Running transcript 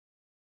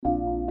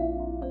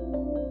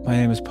My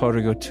name is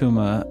Podrigo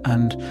Tuma,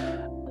 and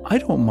I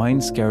don't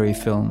mind scary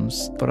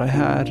films, but I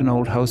had an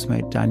old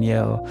housemate,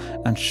 Danielle,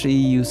 and she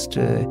used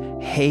to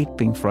hate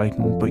being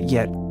frightened, but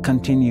yet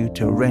continue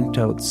to rent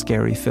out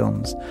scary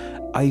films.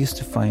 I used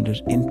to find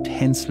it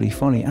intensely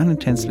funny and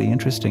intensely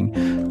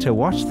interesting to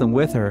watch them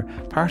with her,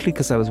 partly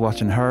because I was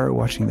watching her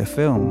watching the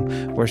film,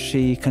 where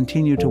she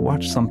continued to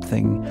watch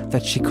something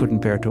that she couldn't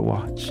bear to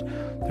watch.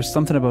 There's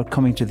something about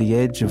coming to the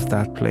edge of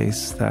that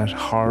place, that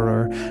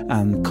horror,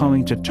 and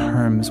coming to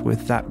terms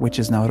with that which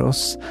is not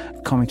us,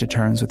 coming to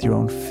terms with your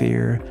own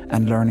fear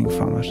and learning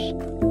from it.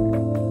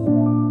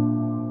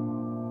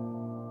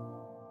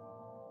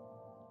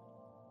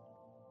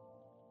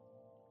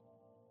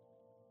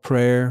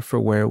 Prayer for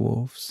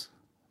Werewolves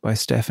by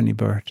Stephanie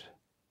Burt.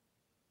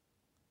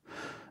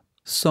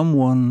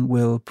 Someone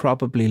will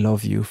probably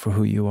love you for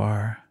who you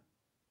are.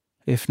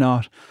 If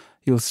not,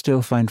 you'll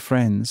still find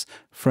friends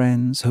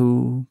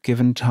who,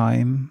 given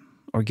time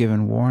or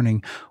given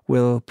warning,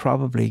 will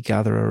probably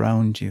gather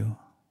around you,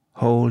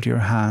 hold your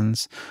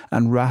hands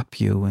and wrap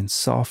you in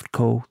soft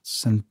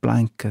coats and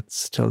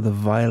blankets till the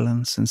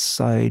violence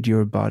inside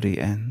your body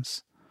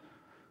ends.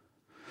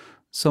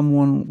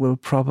 Someone will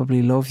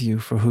probably love you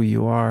for who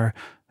you are,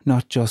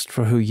 not just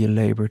for who you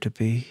labour to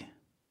be.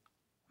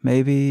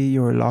 Maybe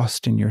you're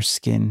lost in your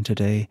skin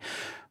today.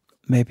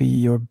 Maybe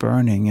you're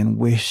burning and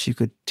wish you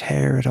could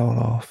tear it all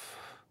off.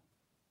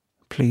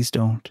 Please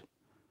don't.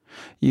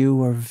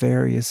 You are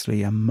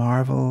variously a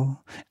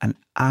marvel, an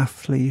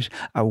athlete,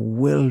 a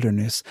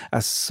wilderness,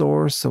 a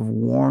source of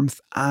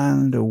warmth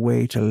and a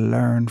way to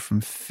learn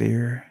from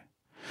fear.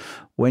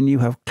 When you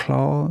have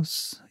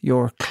claws,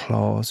 your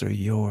claws are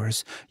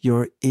yours.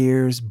 Your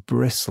ears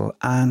bristle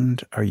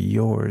and are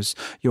yours.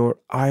 Your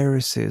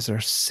irises are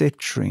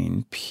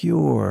citrine,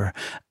 pure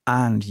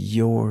and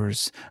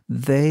yours.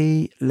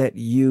 They let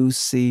you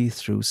see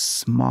through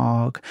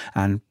smog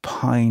and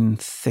pine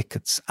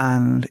thickets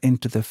and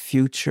into the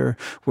future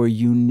where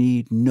you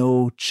need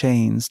no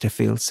chains to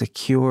feel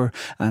secure,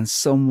 and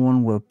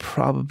someone will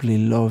probably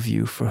love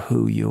you for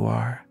who you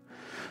are.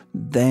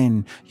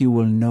 Then you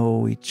will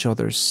know each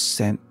other's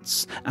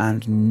scents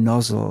and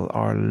nuzzle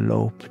or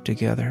lope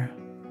together.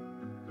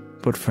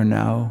 But for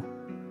now,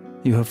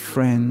 you have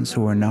friends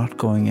who are not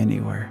going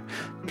anywhere.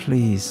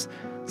 Please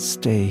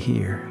stay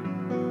here.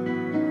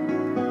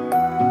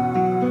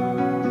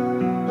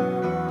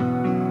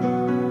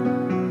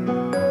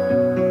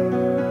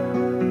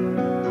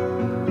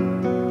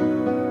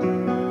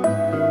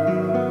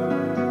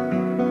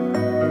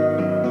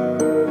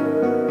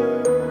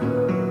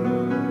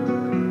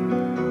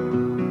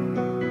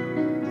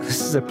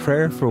 This is a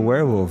prayer for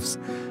werewolves.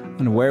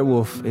 And a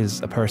werewolf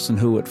is a person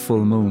who at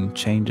full moon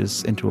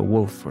changes into a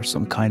wolf or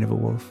some kind of a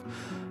wolf.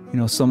 You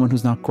know, someone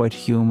who's not quite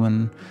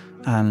human.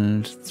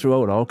 And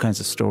throughout all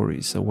kinds of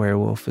stories, a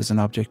werewolf is an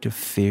object of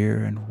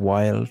fear and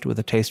wild, with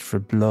a taste for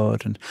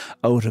blood and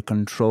out of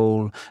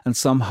control, and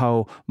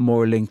somehow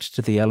more linked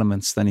to the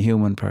elements than a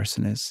human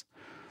person is.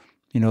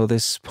 You know,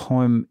 this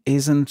poem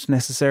isn't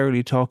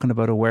necessarily talking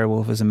about a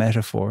werewolf as a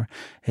metaphor.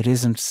 It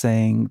isn't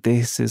saying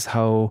this is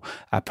how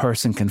a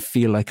person can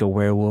feel like a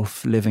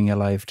werewolf living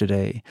alive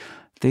today.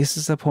 This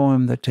is a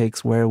poem that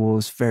takes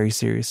werewolves very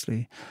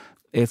seriously.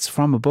 It's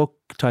from a book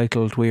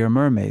titled We Are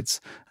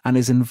Mermaids, and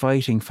is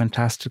inviting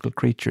fantastical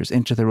creatures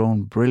into their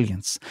own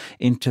brilliance,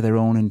 into their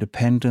own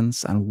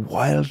independence and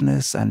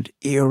wildness and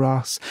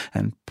eros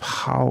and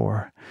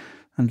power.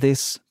 And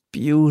this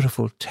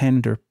beautiful,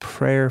 tender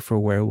prayer for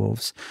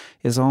werewolves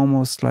is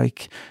almost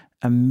like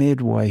a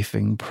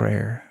midwifing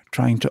prayer,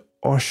 trying to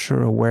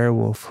usher a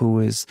werewolf who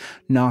is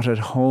not at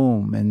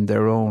home in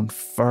their own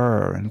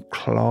fur and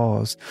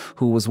claws,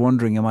 who was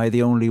wondering, am I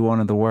the only one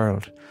in the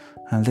world?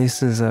 And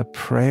this is a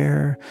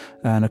prayer,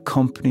 an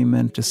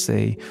accompaniment to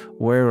say,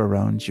 we're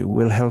around you,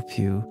 we'll help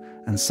you,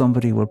 and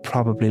somebody will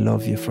probably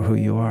love you for who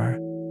you are.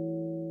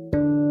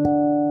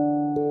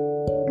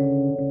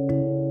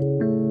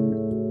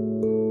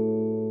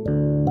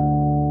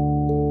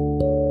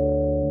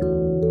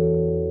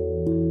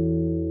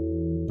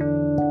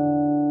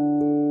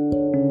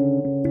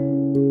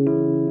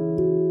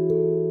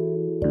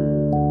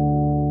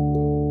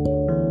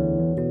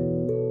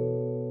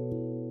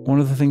 One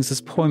of the things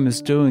this poem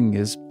is doing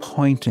is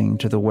pointing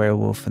to the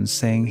werewolf and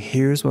saying,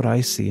 here's what I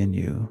see in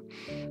you.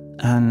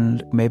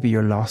 And maybe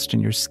you're lost in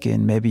your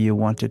skin. Maybe you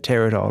want to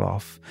tear it all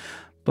off.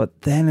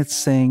 But then it's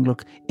saying,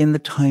 look, in the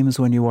times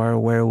when you are a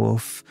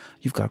werewolf,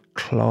 you've got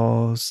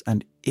claws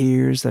and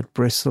ears that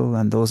bristle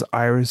and those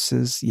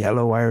irises,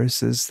 yellow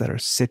irises that are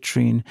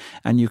citrine,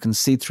 and you can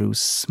see through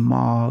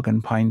smog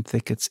and pine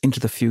thickets into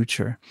the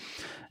future.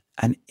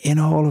 And in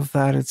all of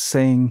that, it's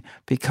saying,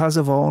 because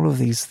of all of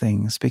these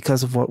things,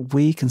 because of what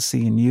we can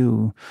see in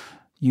you,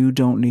 you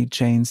don't need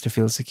chains to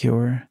feel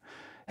secure.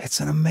 It's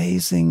an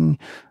amazing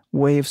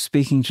way of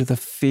speaking to the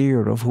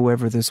fear of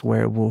whoever this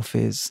werewolf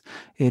is.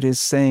 It is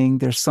saying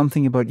there's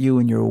something about you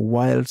in your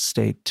wild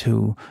state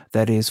too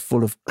that is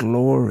full of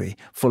glory,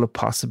 full of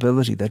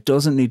possibility, that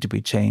doesn't need to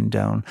be chained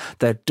down,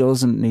 that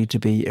doesn't need to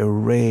be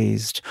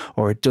erased,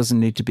 or it doesn't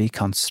need to be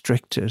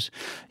constricted,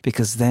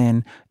 because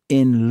then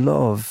in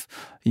love,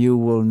 you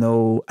will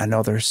know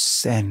another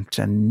scent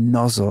and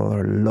nuzzle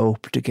or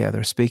lope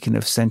together, speaking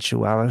of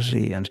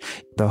sensuality and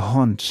the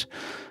hunt.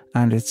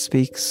 And it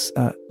speaks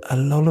a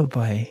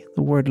lullaby.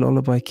 The word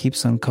lullaby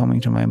keeps on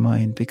coming to my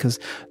mind because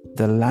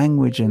the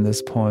language in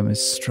this poem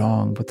is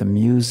strong, but the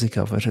music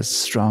of it is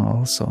strong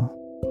also.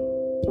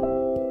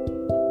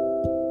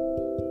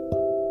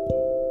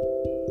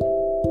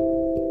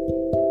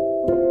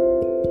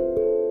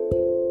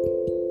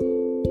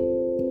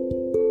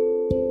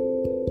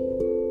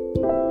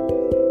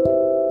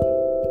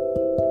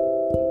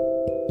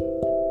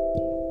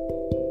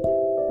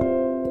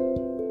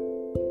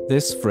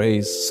 This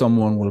phrase,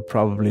 someone will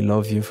probably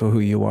love you for who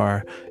you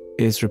are,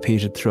 is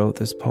repeated throughout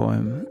this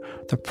poem.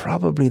 They're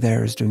probably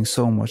there is doing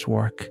so much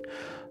work.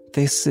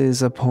 This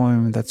is a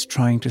poem that's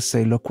trying to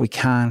say, look, we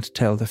can't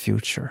tell the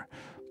future,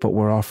 but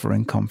we're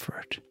offering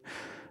comfort.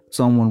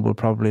 Someone will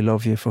probably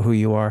love you for who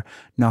you are,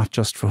 not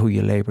just for who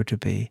you labour to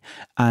be.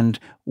 And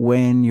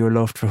when you're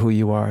loved for who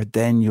you are,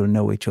 then you'll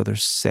know each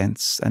other's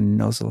sense and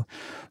nuzzle.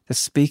 The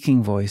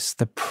speaking voice,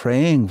 the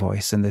praying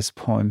voice in this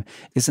poem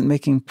isn't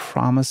making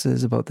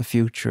promises about the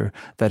future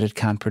that it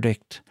can't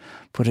predict,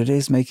 but it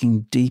is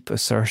making deep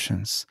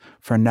assertions.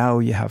 For now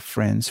you have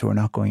friends who are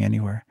not going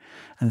anywhere.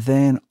 And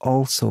then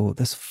also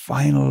this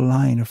final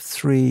line of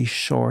 3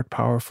 short,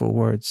 powerful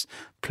words,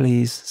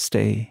 please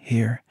stay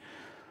here.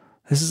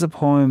 This is a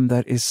poem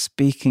that is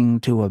speaking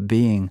to a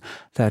being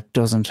that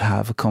doesn't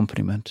have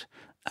accompaniment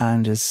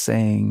and is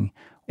saying,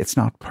 it's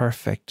not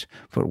perfect,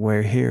 but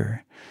we're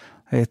here.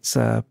 It's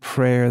a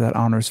prayer that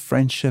honours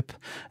friendship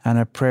and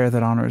a prayer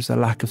that honours a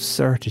lack of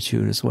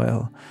certitude as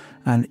well.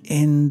 And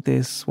in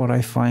this, what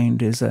I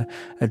find is a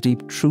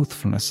deep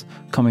truthfulness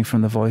coming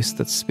from the voice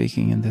that's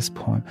speaking in this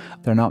poem.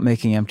 They're not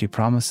making empty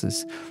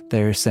promises.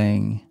 They're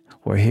saying,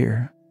 we're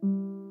here.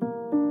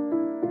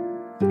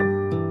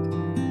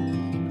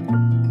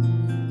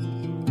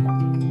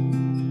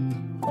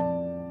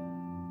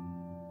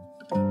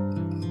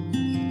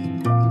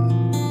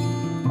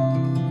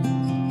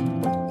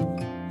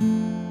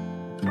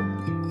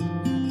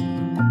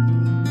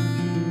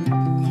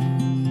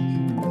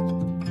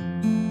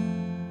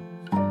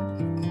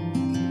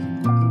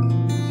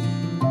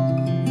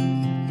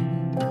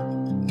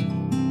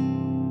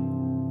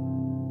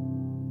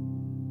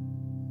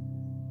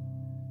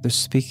 The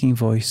speaking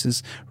voice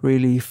is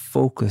really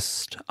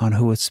focused on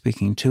who it's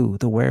speaking to,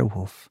 the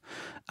werewolf.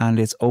 And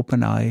it's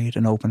open-eyed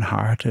and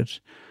open-hearted.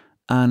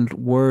 And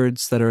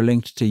words that are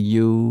linked to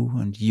you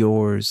and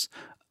yours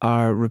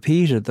are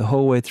repeated the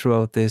whole way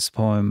throughout this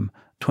poem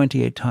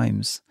 28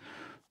 times.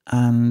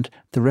 And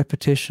the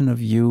repetition of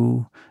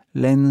you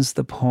lends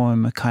the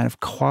poem a kind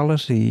of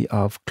quality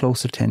of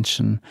close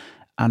attention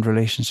and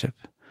relationship.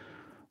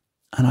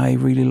 And I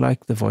really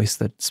like the voice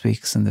that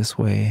speaks in this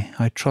way.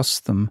 I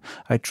trust them.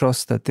 I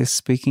trust that this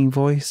speaking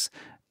voice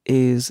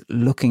is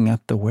looking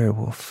at the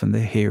werewolf in the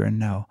here and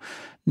now.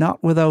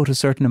 Not without a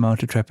certain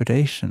amount of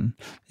trepidation,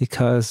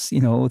 because,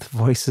 the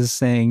voice is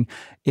saying,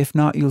 if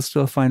not, you'll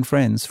still find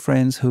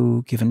friends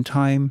who, given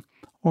time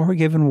or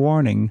given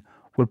warning,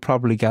 will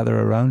probably gather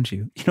around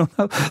you.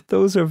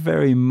 Those are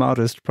very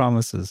modest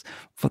promises,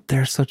 but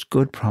they're such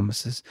good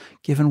promises,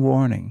 given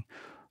warning.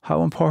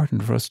 How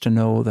important for us to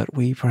know that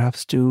we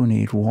perhaps do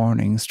need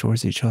warnings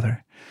towards each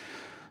other.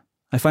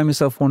 I find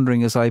myself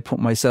wondering as I put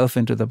myself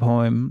into the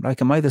poem,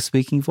 am I the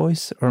speaking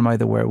voice or am I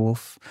the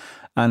werewolf?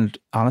 And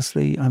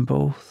honestly, I'm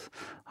both.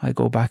 I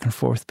go back and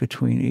forth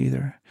between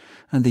either.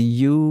 And the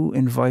you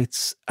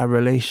invites a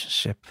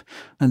relationship,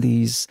 and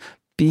these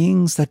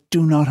beings that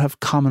do not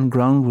have common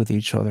ground with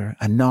each other,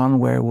 a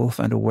non-werewolf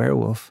and a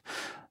werewolf,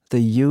 the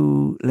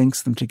you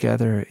links them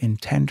together in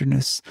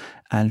tenderness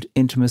and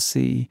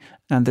intimacy,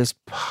 and this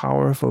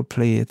powerful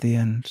plea at the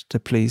end to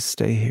please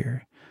stay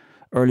here.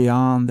 Early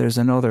on, there's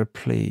another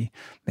plea.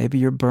 Maybe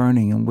you're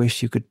burning and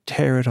wish you could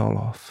tear it all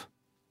off.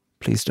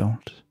 Please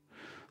don't.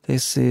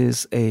 This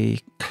is a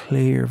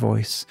clear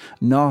voice,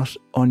 not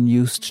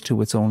unused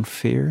to its own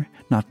fear,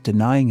 not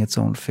denying its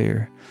own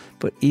fear,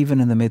 but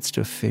even in the midst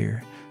of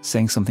fear,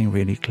 saying something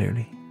really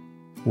clearly.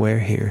 We're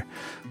here.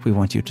 We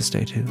want you to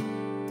stay too.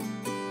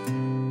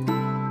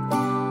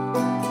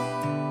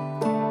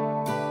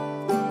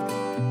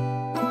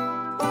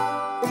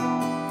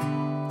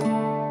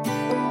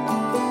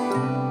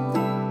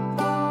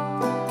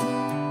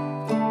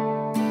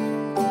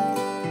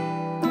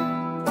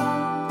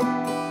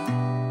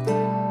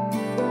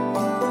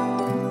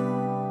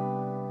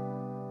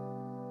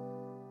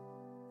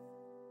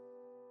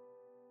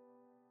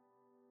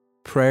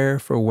 Prayer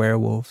for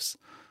Werewolves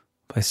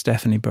by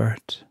Stephanie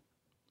Burt.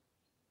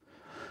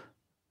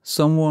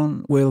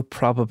 Someone will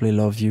probably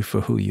love you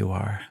for who you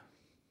are.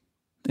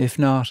 If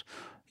not,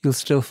 you'll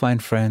still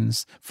find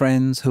friends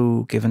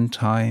who, given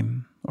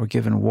time or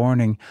given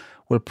warning,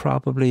 will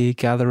probably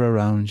gather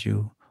around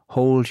you,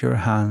 hold your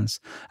hands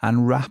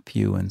and wrap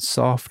you in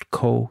soft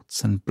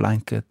coats and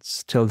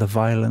blankets till the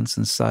violence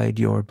inside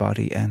your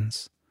body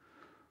ends.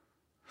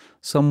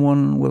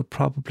 Someone will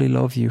probably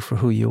love you for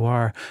who you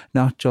are,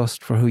 not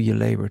just for who you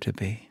labour to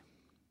be.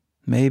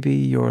 Maybe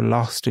you're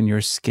lost in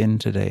your skin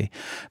today.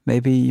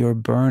 Maybe you're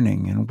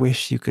burning and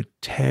wish you could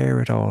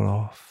tear it all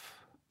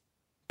off.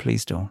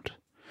 Please don't.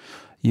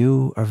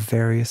 You are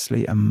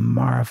variously a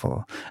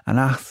marvel, an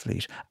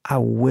athlete, a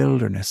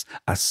wilderness,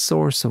 a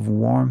source of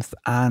warmth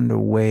and a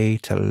way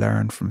to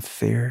learn from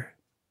fear.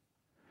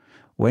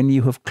 When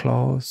you have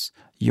claws,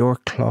 your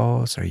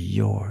claws are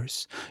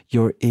yours.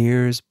 Your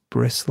ears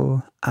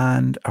bristle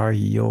and are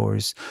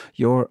yours.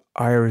 Your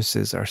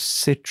irises are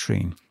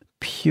citrine,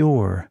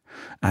 pure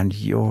and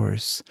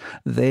yours.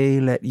 They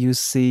let you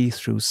see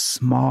through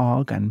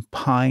smog and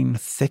pine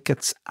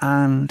thickets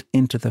and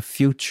into the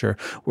future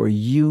where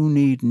you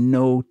need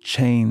no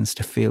chains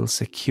to feel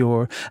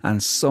secure,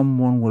 and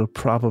someone will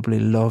probably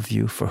love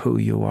you for who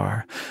you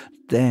are.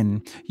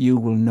 Then you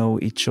will know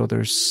each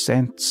other's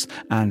scents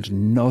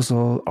and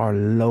nuzzle or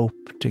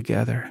lope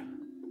together.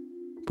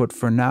 But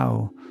for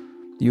now,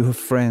 you have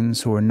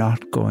friends who are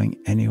not going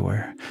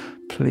anywhere.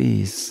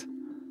 Please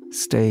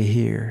stay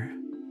here.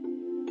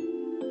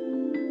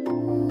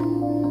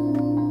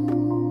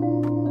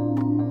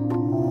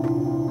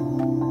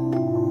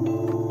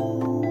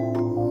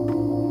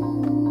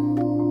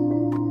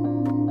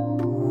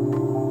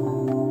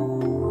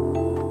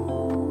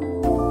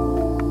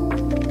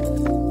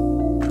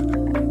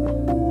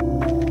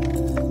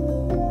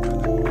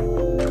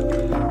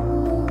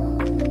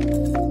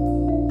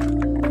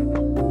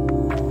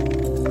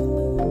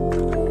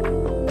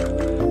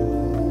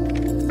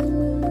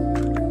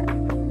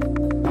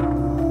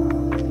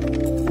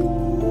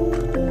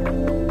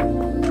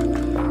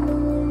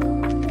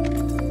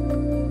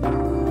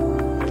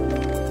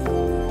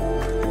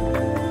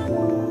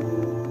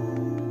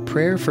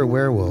 Prayer for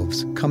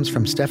Werewolves comes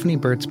from Stephanie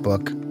Burt's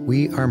book,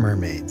 We Are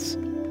Mermaids.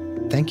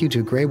 Thank you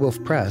to Grey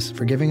Wolf Press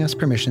for giving us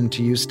permission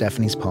to use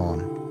Stephanie's poem.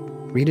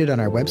 Read it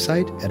on our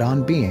website at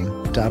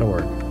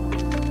onbeing.org.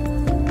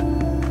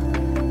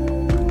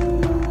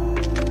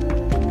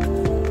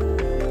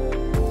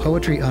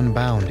 Poetry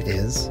Unbound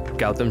is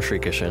Gautam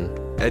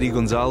Shrikishan, Eddie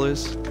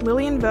Gonzalez,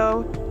 Lillian Vo,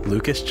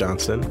 Lucas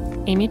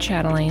Johnson, Amy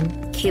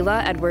Chatelaine,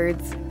 Keela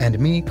Edwards, and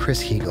me,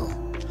 Chris Heagle.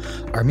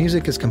 Our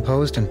music is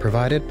composed and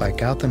provided by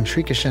Gautam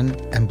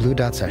Shrikishan and Blue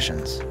Dot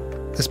Sessions.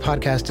 This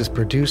podcast is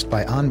produced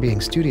by On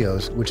Being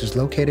Studios, which is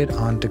located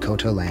on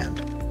Dakota land.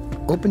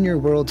 Open your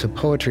world to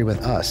poetry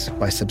with us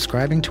by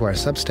subscribing to our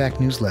Substack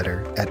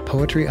newsletter at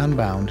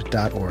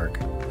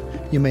poetryunbound.org.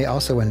 You may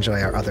also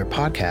enjoy our other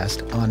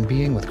podcast, On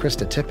Being with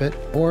Krista Tippett,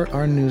 or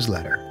our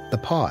newsletter, The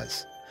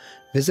Pause.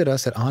 Visit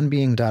us at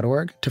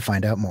onbeing.org to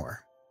find out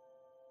more.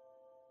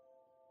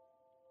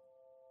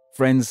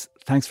 Friends,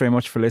 thanks very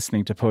much for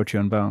listening to Poetry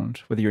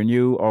Unbound. Whether you're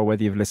new or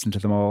whether you've listened to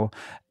them all,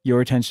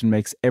 your attention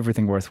makes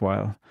everything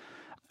worthwhile.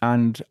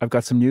 And I've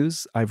got some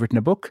news. I've written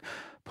a book,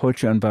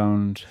 Poetry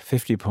Unbound,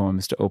 50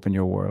 Poems to Open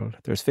Your World.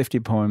 There's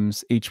 50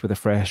 poems, each with a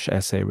fresh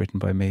essay written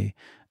by me.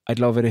 I'd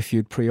love it if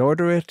you'd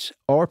pre-order it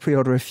or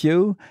pre-order a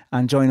few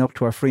and join up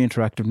to our free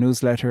interactive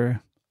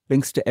newsletter.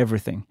 Links to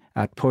everything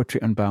at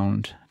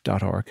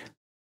poetryunbound.org.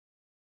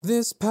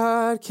 This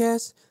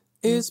podcast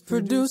is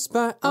produced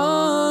by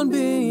On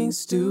Being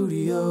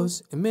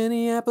Studios in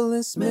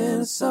Minneapolis,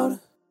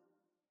 Minnesota.